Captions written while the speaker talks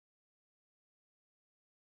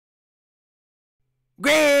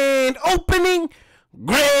Grand opening,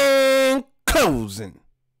 grand closing.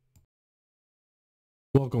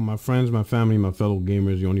 Welcome, my friends, my family, my fellow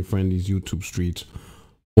gamers, your only friend these YouTube streets,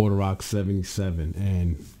 Puerto77.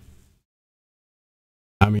 And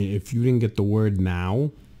I mean, if you didn't get the word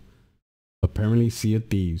now, apparently Sea of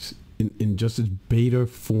Thieves in just its beta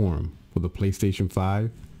form for the PlayStation 5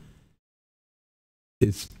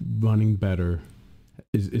 is running better,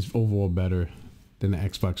 is overall better than the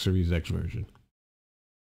Xbox Series X version.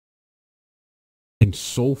 And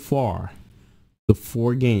so far, the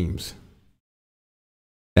 4 games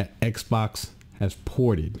that Xbox has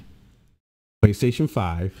ported PlayStation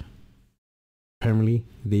 5, apparently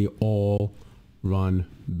they all run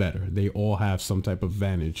better. They all have some type of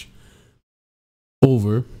advantage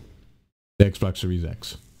over the Xbox Series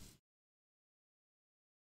X.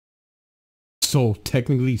 So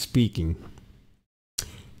technically speaking,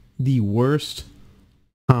 the worst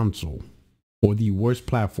console or the worst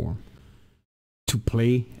platform to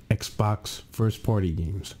play Xbox first party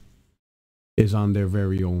games is on their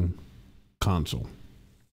very own console.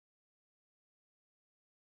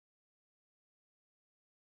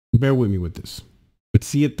 Bear with me with this. But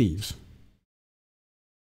Sea of Thieves,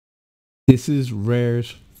 this is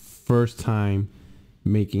Rare's first time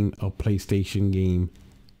making a PlayStation game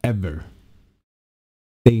ever.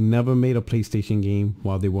 They never made a PlayStation game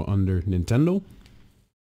while they were under Nintendo.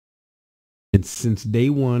 And since day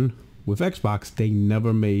one with Xbox, they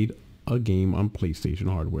never made a game on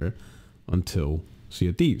PlayStation hardware until Sea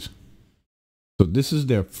of Thieves. So this is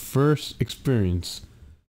their first experience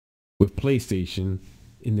with PlayStation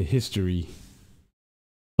in the history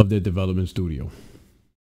of their development studio.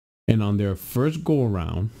 And on their first go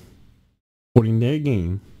around porting their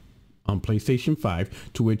game on PlayStation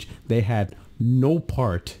 5, to which they had no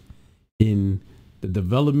part in the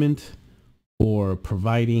development or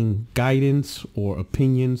providing guidance or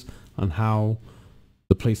opinions on how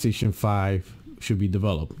the PlayStation 5 should be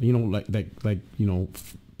developed. You know, like you know,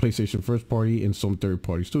 PlayStation first party and some third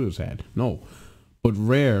party studios had. No. But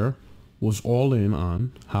Rare was all in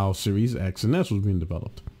on how Series X and S was being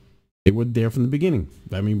developed. They were there from the beginning.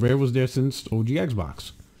 I mean, Rare was there since OG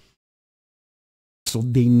Xbox. So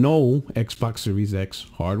they know Xbox Series X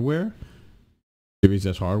hardware, Series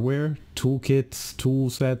S hardware, toolkits, tool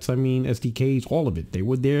sets, I mean, SDKs, all of it. They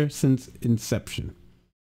were there since inception.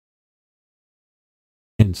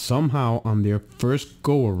 And somehow on their first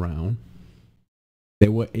go around, they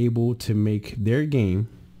were able to make their game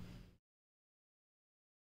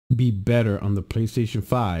be better on the PlayStation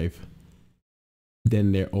 5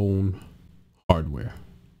 than their own hardware.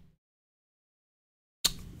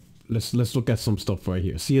 Let's look at some stuff right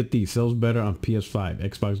here. Sea of Thieves sells better on PS5.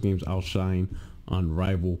 Xbox games outshine on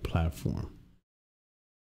rival platform.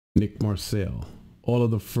 Nick Marcel. All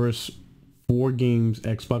of the first 4 games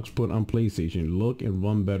Xbox put on PlayStation look and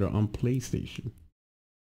run better on PlayStation.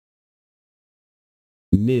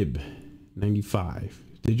 Nib 95.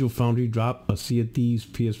 Digital Foundry drop a Sea of Thieves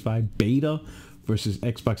PS5 beta versus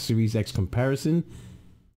Xbox Series X comparison.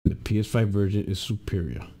 The PS5 version is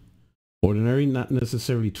superior. Ordinary, not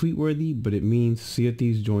necessarily tweet-worthy, but it means Sea of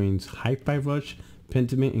Thieves joins Hi-Fi Rush,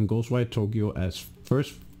 Pentiment, and Ghostwire Tokyo as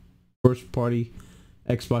first-party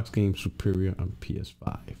Xbox game superior on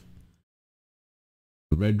PS5.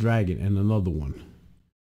 Red Dragon and another one.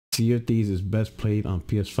 Sea of Thieves is best played on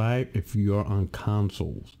PS5 if you are on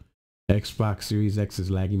consoles. Xbox Series X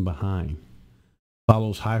is lagging behind.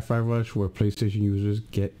 Follows Hi-Fi Rush, where PlayStation users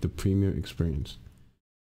get the premium experience.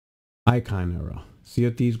 Icon Era. Sea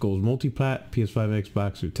of Thieves goes multi-plat. PS5,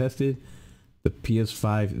 Xbox are tested. The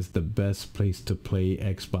PS5 is the best place to play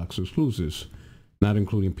Xbox exclusives, not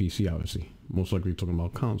including PC, obviously. Most likely talking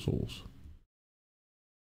about consoles.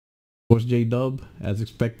 Of course, J-Dub, as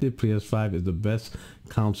expected, PS5 is the best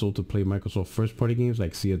console to play Microsoft first-party games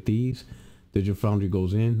like Sea of Thieves. Digital Foundry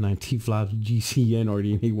goes in. 19 flops GCN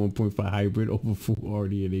RDNA 1.5 hybrid over full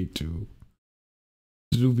RDNA 2.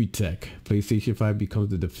 Zubitech. PlayStation 5 becomes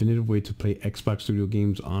the definitive way to play Xbox Studio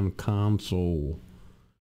games on console.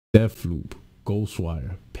 Deathloop,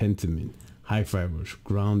 Ghostwire, Pentiment, Hi-Fi Rush,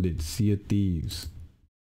 Grounded, Sea of Thieves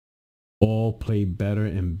all play better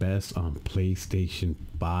and best on PlayStation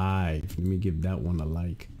 5. Let me give that one a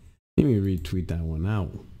like. Let me retweet that one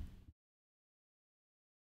out.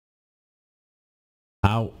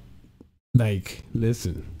 Like,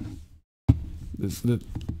 listen, let's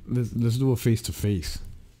do a face-to-face.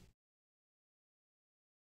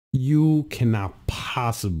 You cannot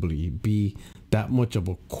possibly be that much of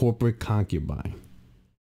a corporate concubine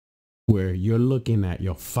where you're looking at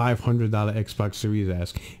your $500 Xbox Series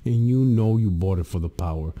S and you know you bought it for the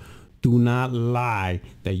power. Do not lie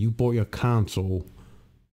that you bought your console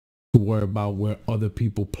to worry about where other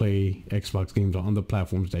people play Xbox games on other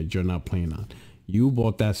platforms that you're not playing on. You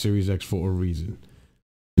bought that Series X for a reason.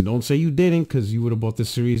 And don't say you didn't, because you would have bought the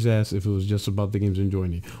Series S if it was just about the games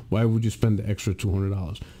enjoying it. Why would you spend the extra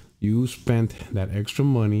 $200? You spent that extra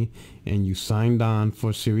money and you signed on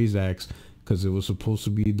for Series X because it was supposed to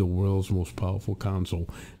be the world's most powerful console.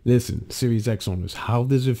 Listen, Series X owners, how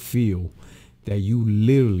does it feel that you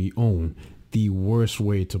literally own the worst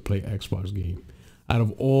way to play Xbox game? Out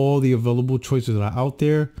of all the available choices that are out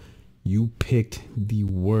there, you picked the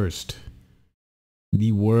worst.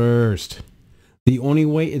 The worst. The only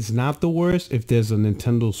way it's not the worst if there's a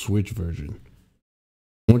Nintendo Switch version.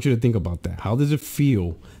 I want you to think about that. How does it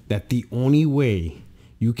feel that the only way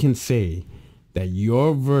you can say that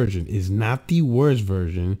your version is not the worst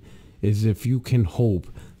version is if you can hope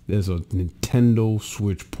there's a Nintendo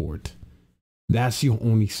Switch port? That's your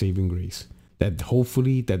only saving grace. That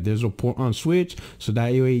hopefully that there's a port on Switch, so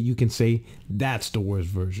that way you can say that's the worst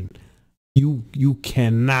version. You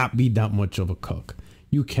cannot be that much of a cuck.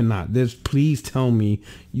 You cannot. Please tell me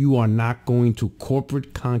you are not going to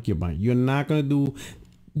corporate concubine. You're not going to do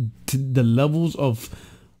the levels of,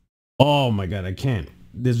 oh my God, I can't.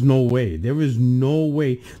 There's no way. There is no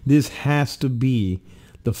way. This has to be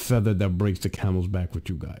the feather that breaks the camel's back with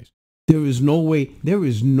you guys. There is no way. There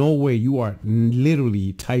is no way you are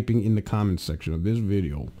literally typing in the comment section of this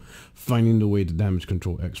video, finding the way to damage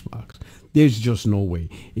control Xbox. There's just no way.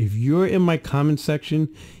 If you're in my comment section,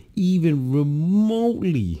 even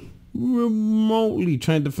remotely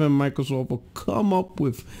trying to defend Microsoft or come up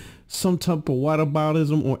with some type of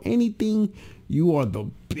whataboutism or anything, you are the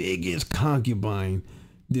biggest concubine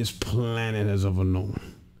this planet has ever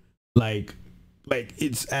known. Like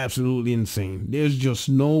it's absolutely insane. There's just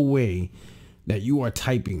no way that you are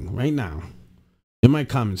typing right now in my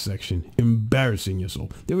comment section embarrassing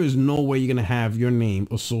yourself. There is no way you're gonna have your name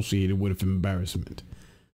associated with embarrassment.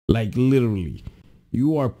 Like literally,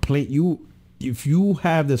 you are playing. If you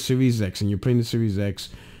have the Series X and you're playing the Series X,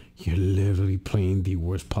 you're literally playing the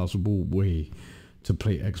worst possible way to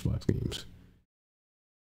play Xbox games.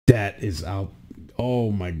 That is out.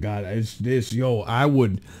 Oh my God, it's this. Yo, I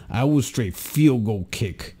would straight field goal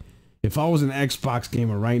kick. If I was an Xbox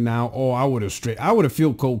gamer right now, oh, I would have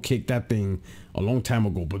field goal kicked that thing a long time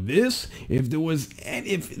ago. But this, if there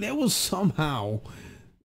was somehow,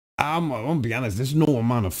 I'm gonna be honest, there's no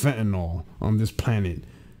amount of fentanyl on this planet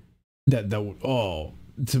that would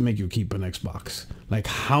to make you keep an Xbox. Like,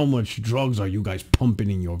 how much drugs are you guys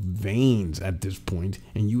pumping in your veins at this point,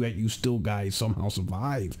 and you still guys somehow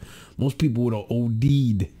survive? Most people would have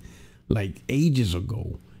OD'd like ages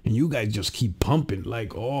ago, and you guys just keep pumping.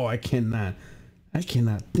 Like, oh, I cannot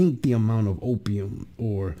think the amount of opium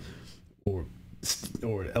or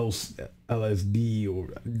else LSD or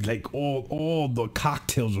like all the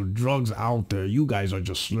cocktails or drugs out there. You guys are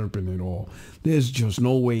just slurping it all. There's just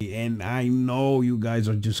no way. And I know you guys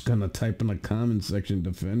are just gonna type in the comment section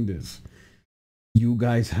defend this. You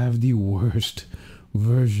guys have the worst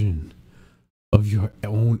version of your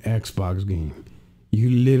own Xbox game. You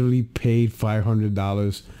literally paid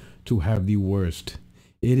 $500 to have the worst.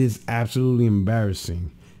 It is absolutely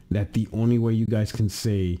embarrassing that the only way you guys can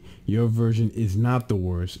say your version is not the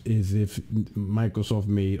worst is if Microsoft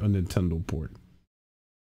made a Nintendo port.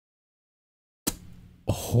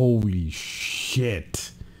 Holy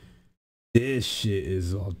shit. This shit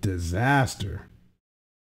is a disaster.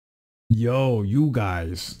 Yo, you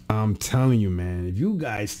guys, I'm telling you, man, if you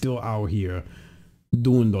guys still out here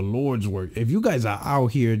doing the Lord's work, if you guys are out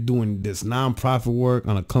here doing this nonprofit work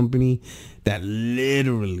on a company that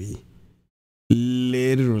literally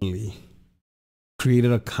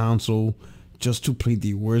created a console just to play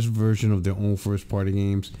the worst version of their own first party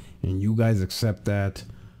games, and you guys accept that,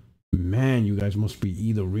 man, you guys must be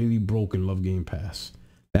either really broke and love Game Pass.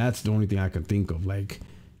 That's the only thing I can think of. Like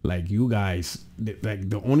you guys, like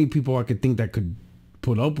the only people I could think that could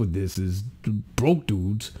put up with this is broke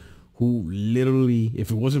dudes who literally, if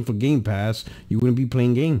it wasn't for Game Pass, you wouldn't be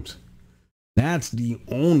playing games. That's the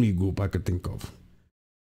only group I could think of.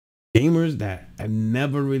 Gamers that have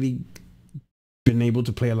never really been able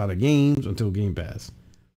to play a lot of games until Game Pass.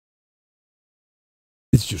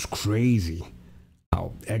 It's just crazy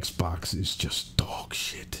how Xbox is just dog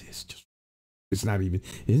shit. It's not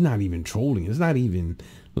even trolling. It's not even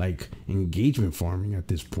like engagement farming at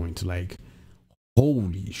this point. Like,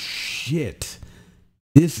 holy shit.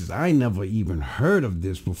 I never even heard of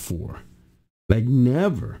this before. Like,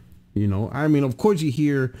 never. You know, I mean, of course you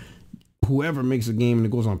hear whoever makes a game and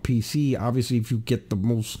it goes on PC, obviously if you get the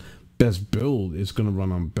best build, it's gonna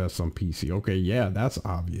run on best on PC. Okay, yeah, that's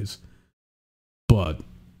obvious. But,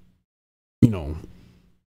 you know,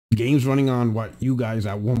 games running on what you guys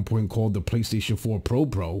at one point called the PlayStation 4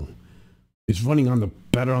 Pro. It's running on the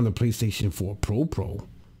better on the PlayStation 4 Pro.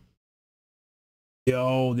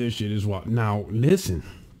 Yo, this shit is what. Now listen,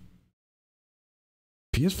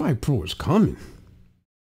 PS5 Pro is coming.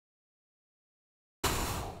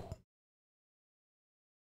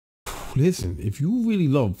 Listen, if you really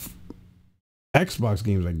love Xbox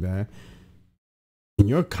games like that, and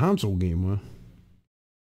you're a console gamer,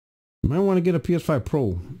 you might want to get a PS5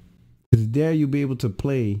 Pro. Because there you'll be able to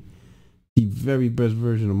play the very best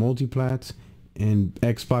version of multiplats and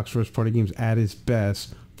Xbox first party games at its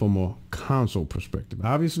best from a console perspective.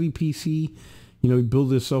 Obviously PC, you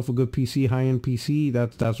build yourself a good PC, high-end PC,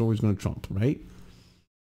 that's always going to trump, right?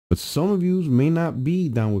 But some of you may not be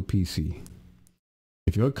down with PC.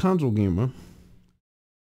 If you're a console gamer,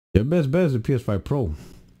 your best bet is the PS5 Pro.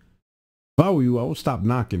 If I were you, I would stop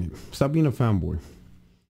knocking it. Stop being a fanboy.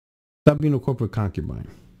 Stop being a corporate concubine.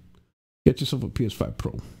 Get yourself a PS5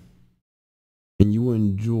 Pro. And you will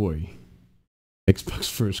enjoy Xbox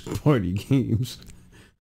first party games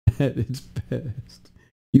at its best.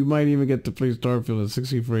 You might even get to play Starfield at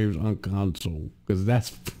 60 frames on console, because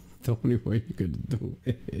that's the only way you could do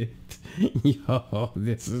it. Yo,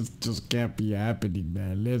 this is just can't be happening,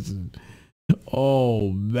 man. Listen.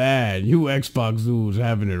 Oh man, you Xbox dudes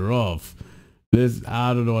having it rough. This,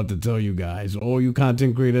 I don't know what to tell you guys. All you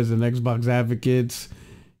content creators and Xbox advocates,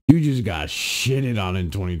 you just got shitted on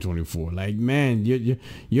in 2024. Like, man,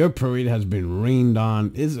 your parade has been rained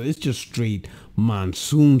on. It's just straight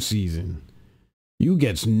monsoon season. You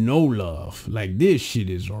gets no love. Like, this shit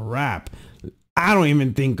is a wrap. I don't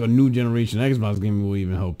even think a new generation Xbox game will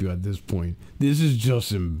even help you at this point. This is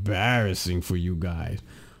just embarrassing for you guys.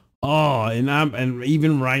 Oh, and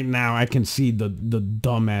even right now I can see the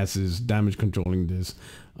dumbasses damage controlling this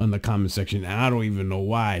on the comment section. And I don't even know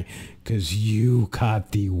why, because you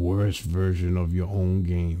got the worst version of your own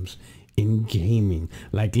games in gaming.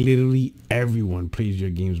 Like, literally everyone plays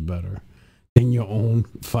your games better than your own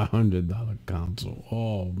 $500 console.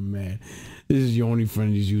 Oh man, this is your only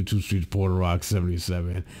friend, these YouTube streets,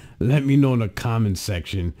 Porter77. Let me know in the comment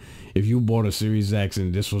section if you bought a Series X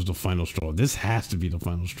and this was the final straw. This has to be the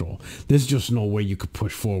final straw. There's just no way you could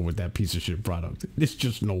push forward with that piece of shit product. There's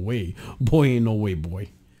just no way. Boy, ain't no way, boy.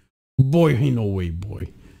 Boy, ain't no way, boy.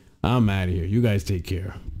 I'm out of here. You guys take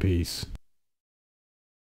care. Peace.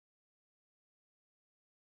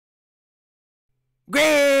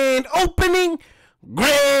 Grand opening,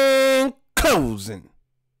 grand closing.